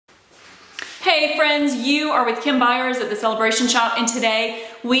Hey friends, you are with Kim Byers at the Celebration Shop, and today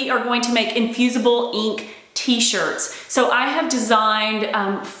we are going to make infusible ink t-shirts. So I have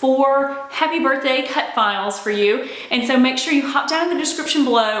designed 4 happy birthday cut files for you, and so make sure you hop down in the description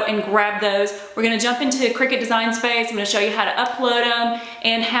below and grab those. We're going to jump into Cricut Design Space. I'm going to show you how to upload them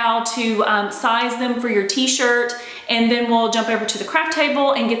and how to size them for your t-shirt, and then we'll jump over to the craft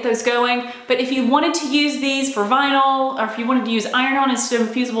table and get those going. But if you wanted to use these for vinyl, or if you wanted to use iron-on instead of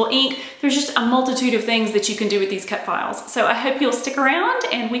infusible ink, there's just a multitude of things that you can do with these cut files. So I hope you'll stick around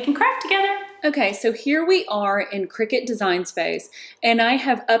and we can craft together. Okay, so here we are in Cricut Design Space, and I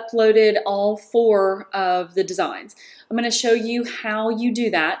have uploaded all 4 of the designs. I'm going to show you how you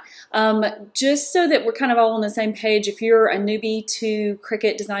do that, just so that we're kind of all on the same page. If you're a newbie to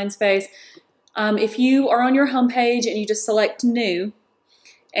Cricut Design Space, if you are on your home page and you just select New,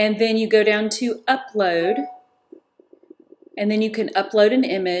 and then you go down to Upload, and then you can upload an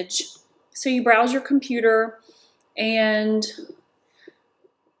image. So you browse your computer, and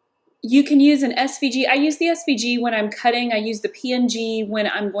you can use an SVG. I use the SVG when I'm cutting. I use the PNG when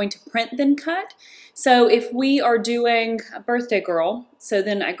I'm going to print then cut. So if we are doing a birthday girl, so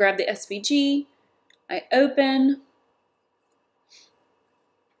then I grab the SVG, I open,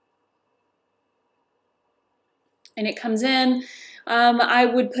 and it comes in. I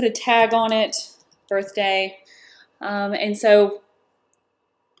would put a tag on it, birthday, and so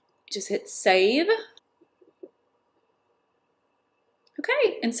just hit save.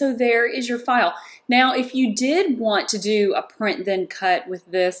 Okay, and so there is your file. Now, if you did want to do a print then cut with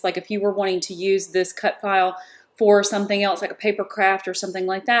this, like if you were wanting to use this cut file for something else, like a paper craft or something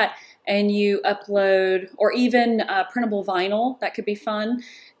like that, and you upload, or even printable vinyl, that could be fun,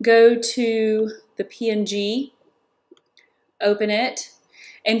 go to the PNG, open it,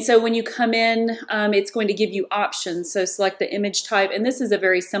 and so when you come in, it's going to give you options. So select the image type, and this is a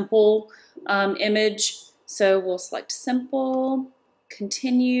very simple image, so we'll select simple.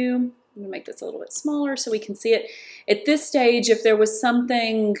 Continue. I'm going to make this a little bit smaller so we can see it. At this stage, if there was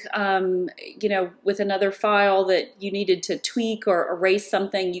something, you know, with another file that you needed to tweak or erase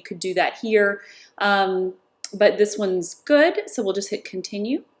something, you could do that here. But this one's good, so we'll just hit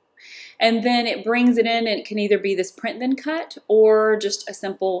continue. And then it brings it in, and it can either be this print then cut or just a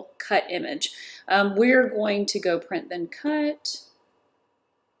simple cut image. We're going to go print then cut.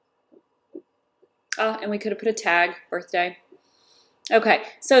 And we could have put a tag, birthday. Okay,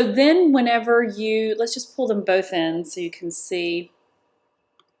 so then whenever you, let's just pull them both in so you can see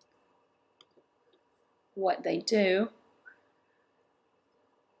what they do.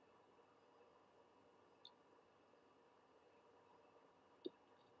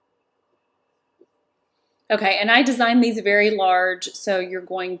 Okay, and I designed these very large, so you're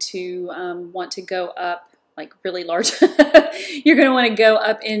going to want to go up, like really large. You're going to want to go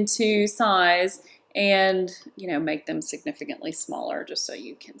up into size and, you know, make them significantly smaller just so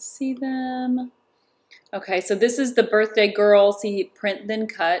you can see them. Okay, so this is the birthday girl. See, print then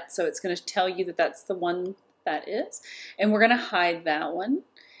cut, so it's going to tell you that that's the one that is. And we're going to hide that one.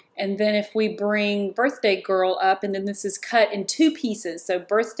 And then if we bring birthday girl up, and then this is cut in 2 pieces, so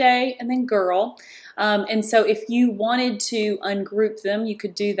birthday and then girl. And so if you wanted to ungroup them, you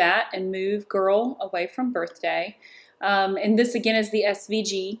could do that and move girl away from birthday. And this again is the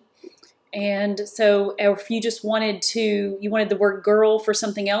SVG. And so if you just wanted to, you wanted the word girl for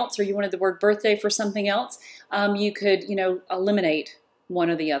something else, or you wanted the word birthday for something else, you could, you know, eliminate one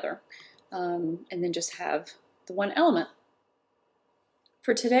or the other, and then just have the one element.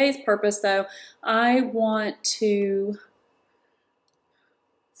 For today's purpose though, I want to,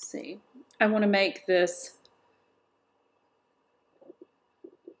 let's see, I want to make this,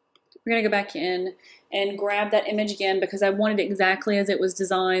 we're going to go back in and grab that image again because I wanted it exactly as it was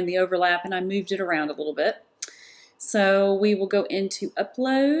designed, the overlap, and I moved it around a little bit. So we will go into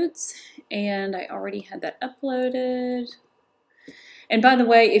uploads, and I already had that uploaded. And by the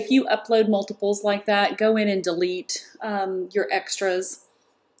way, if you upload multiples like that, go in and delete your extras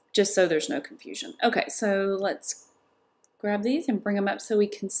just so there's no confusion. Okay, so let's grab these and bring them up so we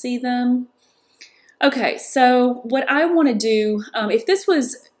can see them. Okay, so what I want to do, if this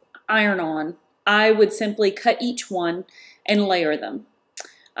was iron-on, I would simply cut each one and layer them.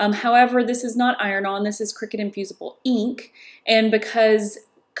 However, this is not iron-on, this is Cricut Infusible Ink, and because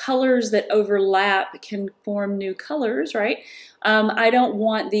colors that overlap can form new colors, right? I don't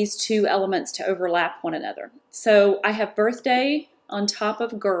want these 2 elements to overlap one another. So I have birthday on top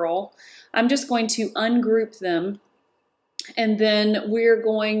of girl. I'm just going to ungroup them, and then we're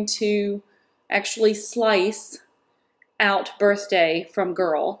going to actually slice out birthday from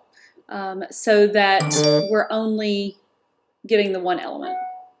girl. So that we're only getting the one element.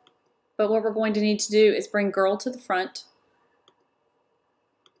 But what we're going to need to do is bring girl to the front.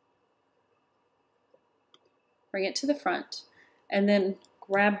 Bring it to the front. And then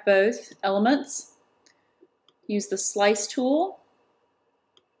grab both elements. Use the slice tool.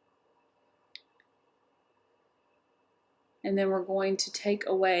 And then we're going to take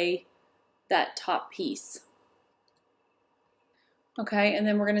away that top piece. Okay, and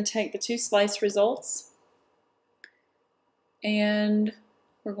then we're going to take the two slice results and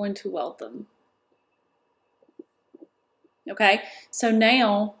we're going to weld them. Okay, so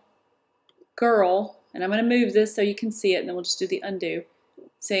now girl, and I'm going to move this so you can see it, and then we'll just do the undo.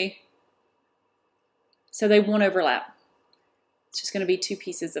 See? So they won't overlap. It's just going to be two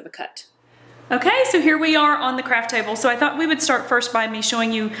pieces of a cut. Okay, so here we are on the craft table. So I thought we would start first by me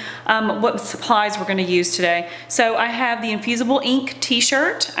showing you what supplies we're going to use today. So I have the Infusible Ink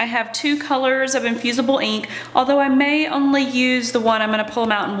t-shirt. I have two colors of Infusible Ink, although I may only use the one. I'm going to pull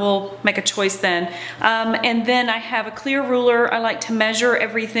them out and we'll make a choice then. And then I have a clear ruler. I like to measure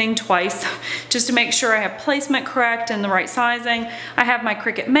everything twice just to make sure I have placement correct and the right sizing. I have my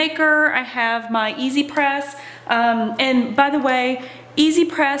Cricut Maker. I have my EasyPress. And by the way,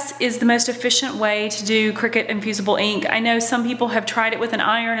 EasyPress is the most efficient way to do Cricut Infusible Ink. I know some people have tried it with an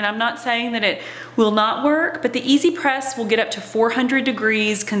iron, and I'm not saying that it will not work, but the EasyPress will get up to 400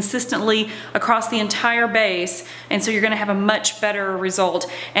 degrees consistently across the entire base, and so you're going to have a much better result.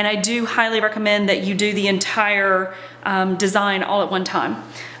 And I do highly recommend that you do the entire design all at one time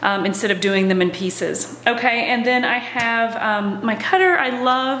instead of doing them in pieces. Okay, and then I have my cutter. I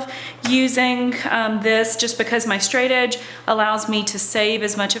love using this just because my straight edge allows me to save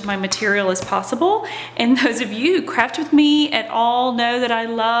as much of my material as possible. And those of you who craft with me at all know that I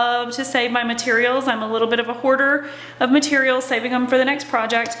love to save my materials. I'm a little bit of a hoarder of materials, saving them for the next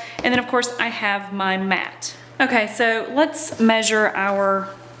project. And then of course I have my mat. Okay, so let's measure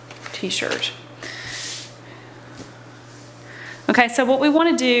our t-shirt. Okay, so what we want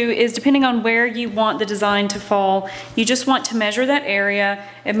to do is, depending on where you want the design to fall, you just want to measure that area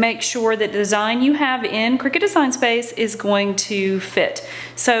and make sure that the design you have in Cricut Design Space is going to fit.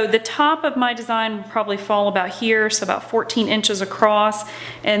 So the top of my design will probably fall about here, so about 14 inches across,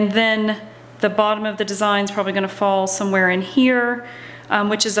 and then the bottom of the design is probably going to fall somewhere in here,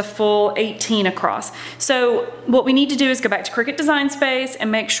 which is a full 18 across. So what we need to do is go back to Cricut Design Space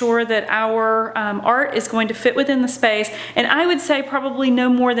and make sure that our art is going to fit within the space. And I would say probably no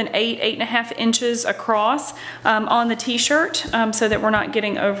more than 8.5 inches across on the t-shirt so that we're not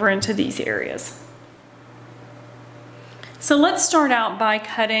getting over into these areas. So let's start out by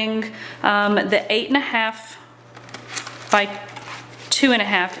cutting the 8.5 by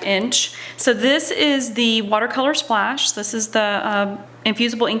 2.5 inch. So this is the watercolor splash. This is the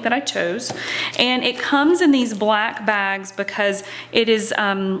infusible ink that I chose, and it comes in these black bags because it is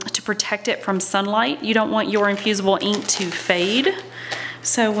to protect it from sunlight. You don't want your infusible ink to fade.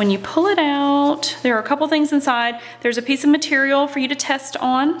 So when you pull it out, there are a couple things inside. There's a piece of material for you to test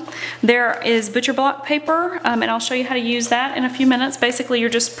on. There is butcher block paper, and I'll show you how to use that in a few minutes. Basically, you're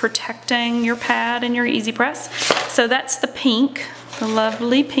just protecting your pad and your EasyPress. So that's the pink, the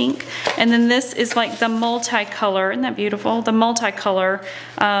lovely pink. And then this is like the multicolor. Isn't that beautiful? The multicolor.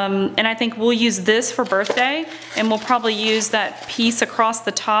 And I think we'll use this for birthday, and we'll probably use that piece across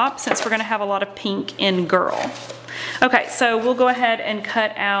the top since we're gonna have a lot of pink in girl. Okay, so we'll go ahead and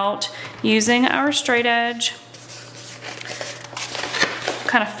cut out using our straight edge.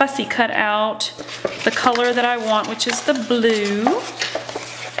 Kind of fussy cut out the color that I want, which is the blue.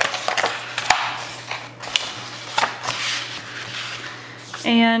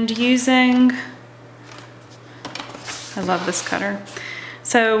 And using, I love this cutter.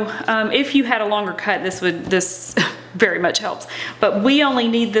 So if you had a longer cut, this very much helps. But we only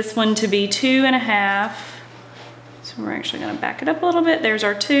need this one to be 2.5. So we're actually going to back it up a little bit. There's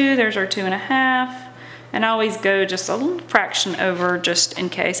our 2, there's our 2.5. And I always go just a little fraction over just in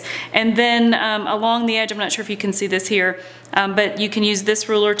case. And then along the edge, I'm not sure if you can see this here, but you can use this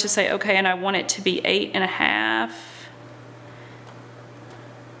ruler to say, okay, and I want it to be 8.5.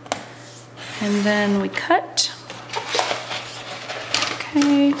 And then we cut.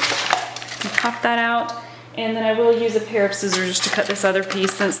 Okay, and pop that out. And then I will use a pair of scissors just to cut this other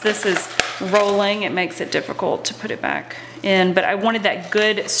piece. Since this is rolling, it makes it difficult to put it back in. But I wanted that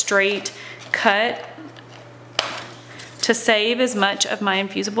good straight cut to save as much of my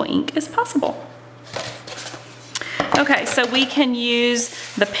infusible ink as possible. Okay, so we can use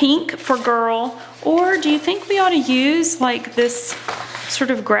the pink for girl, or do you think we ought to use like this sort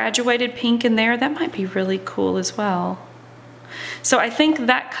of graduated pink in there? That might be really cool as well. So I think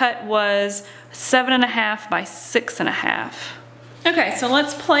that cut was 7.5 by 6.5. Okay, so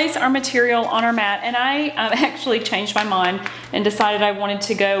let's place our material on our mat, and I actually changed my mind and decided I wanted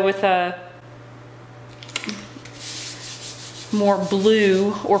to go with a more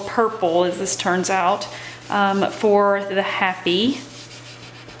blue or purple, as this turns out, for the happy.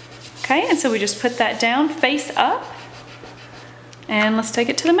 Okay, and so we just put that down face up, and let's take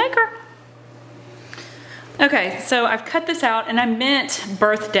it to the maker. Okay, so I've cut this out, and I meant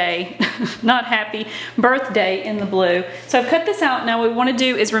birthday, not happy, birthday in the blue. So I've cut this out. Now what we want to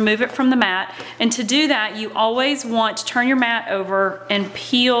do is remove it from the mat, and to do that you always want to turn your mat over and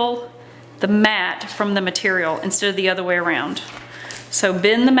peel the mat from the material instead of the other way around. So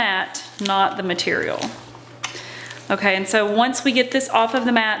bend the mat, not the material. Okay, and so once we get this off of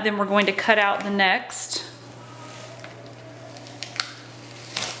the mat, then we're going to cut out the next.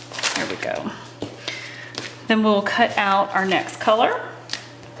 There we go. Then we'll cut out our next color.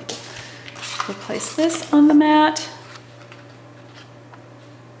 We'll place this on the mat.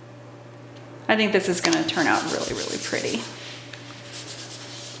 I think this is going to turn out really, really pretty.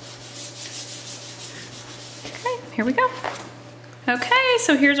 Okay, here we go. Okay,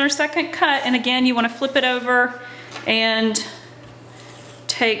 so here's our second cut, and again, you want to flip it over and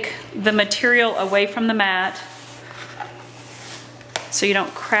take the material away from the mat so you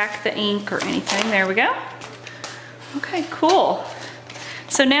don't crack the ink or anything. There we go. Okay, cool.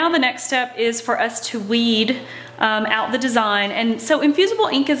 So now the next step is for us to weed out the design. And so infusible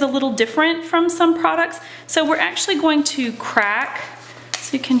ink is a little different from some products. So we're actually going to crack,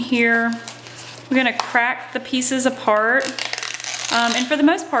 so you can hear, we're gonna crack the pieces apart. And for the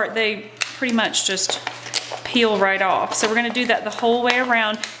most part, they pretty much just peel right off. So we're gonna do that the whole way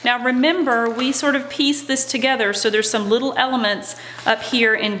around. Now remember, we sort of piece this together, so there's some little elements up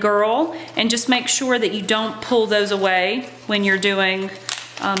here in girl, and just make sure that you don't pull those away when you're doing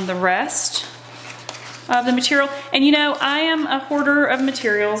the rest of the material. And you know, I am a hoarder of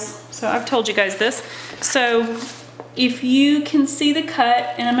materials, so I've told you guys this. So if you can see the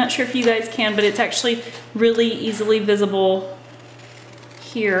cut, and I'm not sure if you guys can, but it's actually really easily visible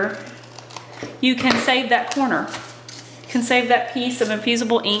here, you can save that corner. You can save that piece of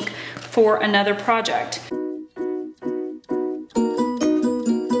infusible ink for another project.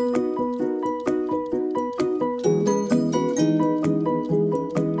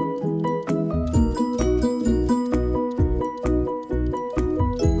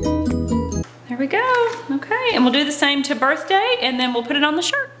 There we go. Okay, and we'll do the same to birthday, and then we'll put it on the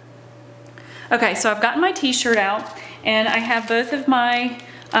shirt. Okay, so I've gotten my t-shirt out, and I have both of my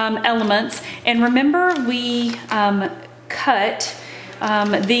elements, and remember we cut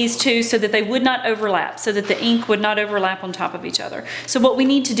these two so that they would not overlap, so that the ink would not overlap on top of each other. So what we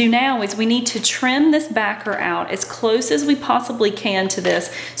need to do now is we need to trim this backer out as close as we possibly can to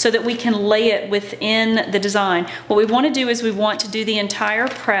this so that we can lay it within the design. What we want to do is we want to do the entire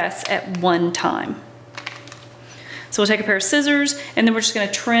press at one time. So we'll take a pair of scissors, and then we're just going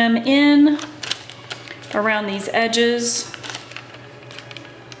to trim in around these edges.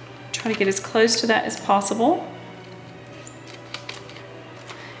 Try to get as close to that as possible.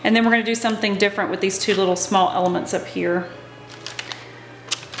 And then we're going to do something different with these two little small elements up here.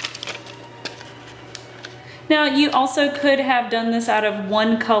 Now you also could have done this out of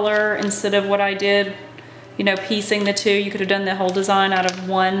one color instead of what I did, you know, piecing the two. You could have done the whole design out of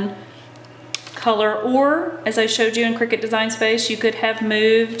one color, or as I showed you in Cricut Design Space, you could have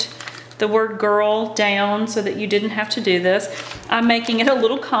moved the word girl down so that you didn't have to do this. I'm making it a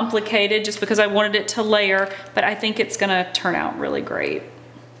little complicated just because I wanted it to layer, but I think it's gonna turn out really great.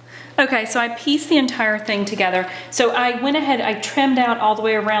 Okay, so I pieced the entire thing together. So I went ahead, I trimmed out all the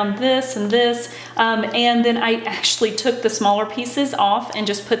way around this and this, and then I actually took the smaller pieces off and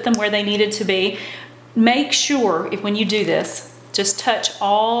just put them where they needed to be. Make sure, when you do this, just touch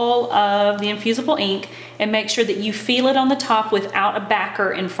all of the infusible ink and make sure that you feel it on the top without a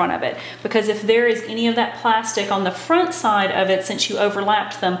backer in front of it. Because if there is any of that plastic on the front side of it, since you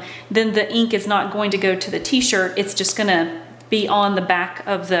overlapped them, then the ink is not going to go to the t-shirt. It's just gonna be on the back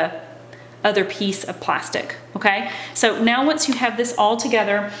of the other piece of plastic, okay? So now once you have this all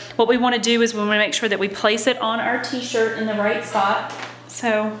together, what we wanna do is we wanna make sure that we place it on our t-shirt in the right spot.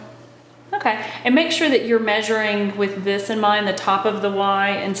 So, okay, and make sure that you're measuring with this in mind, the top of the Y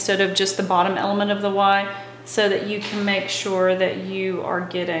instead of just the bottom element of the Y, so that you can make sure that you are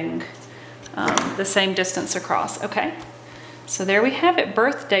getting the same distance across, okay? So there we have it,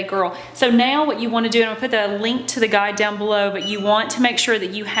 birthday girl. So now what you want to do, and I'll put the link to the guide down below, but you want to make sure that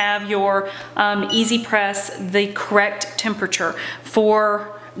you have your EasyPress the correct temperature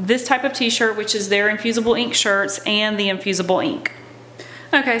for this type of t-shirt, which is their infusible ink shirts and the infusible ink.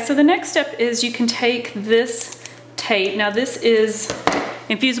 Okay, so the next step is you can take this tape. Now this is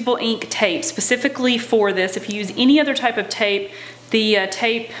infusible ink tape specifically for this. If you use any other type of tape,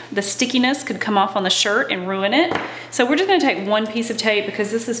 the stickiness could come off on the shirt and ruin it. So we're just gonna take one piece of tape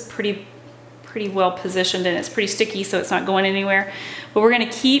because this is pretty well positioned and it's pretty sticky, so it's not going anywhere. But we're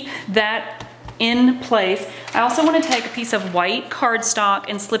gonna keep that in place. I also wanna take a piece of white cardstock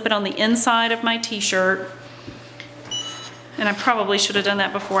and slip it on the inside of my t-shirt. And I probably should have done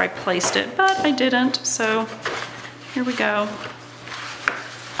that before I placed it, but I didn't, so here we go.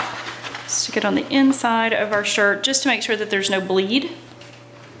 Stick it on the inside of our shirt just to make sure that there's no bleed.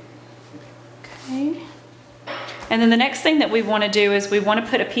 Okay. And then the next thing that we want to do is we want to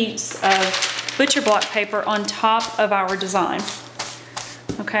put a piece of butcher block paper on top of our design.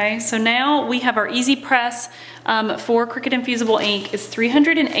 Okay, so now we have our EasyPress for Cricut Infusible Ink. It's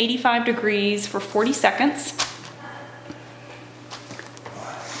 385 degrees for 40 seconds.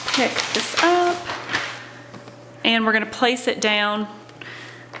 Pick this up and we're going to place it down.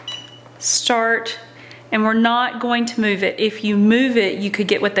 Start, and we're not going to move it. If you move it, you could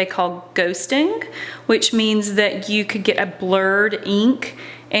get what they call ghosting, which means that you could get a blurred ink,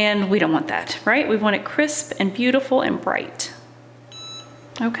 and we don't want that, right? We want it crisp and beautiful and bright.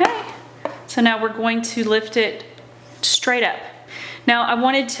 Okay, so now we're going to lift it straight up. Now I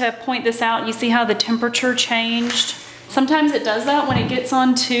wanted to point this out. You see how the temperature changed? Sometimes it does that when it gets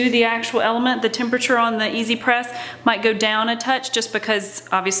onto the actual element. The temperature on the EasyPress might go down a touch just because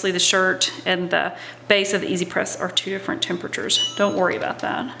obviously the shirt and the base of the EasyPress are two different temperatures. Don't worry about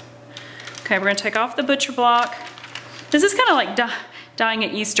that. Okay, we're gonna take off the butcher block. This is kind of like dyeing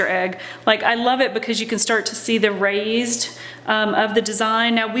an Easter egg. Like, I love it because you can start to see the raised of the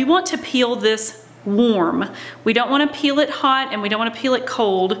design. Now we want to peel this warm. We don't want to peel it hot and we don't want to peel it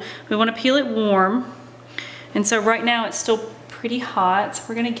cold. We want to peel it warm. And so right now it's still pretty hot, so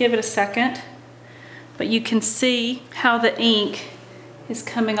we're gonna give it a second. But you can see how the ink is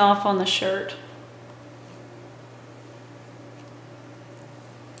coming off on the shirt.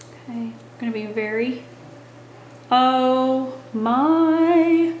 Okay, gonna be very, oh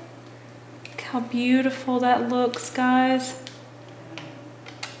my, look how beautiful that looks, guys.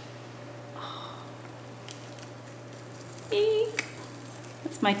 Oh. Ink,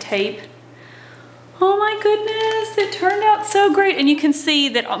 that's my tape. Oh my goodness, it turned out so great. And you can see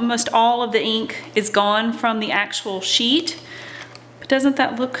that almost all of the ink is gone from the actual sheet. But doesn't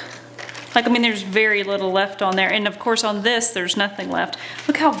that look like, I mean, there's very little left on there. And of course on this, there's nothing left.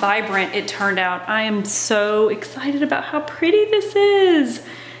 Look how vibrant it turned out. I am so excited about how pretty this is.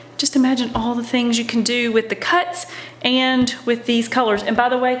 Just imagine all the things you can do with the cuts and with these colors. And by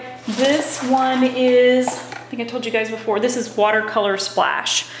the way, this one is, I think I told you guys before, this is watercolor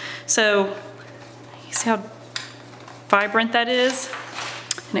splash. So, you see how vibrant that is?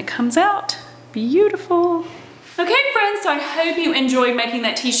 And it comes out beautiful. Okay friends, so I hope you enjoyed making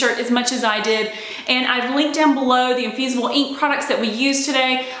that t-shirt as much as I did. And I've linked down below the infusible ink products that we used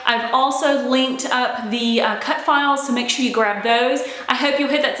today. I've also linked up the cut files, so make sure you grab those. I hope you'll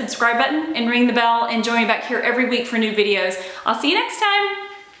hit that subscribe button and ring the bell and join me back here every week for new videos. I'll see you next time.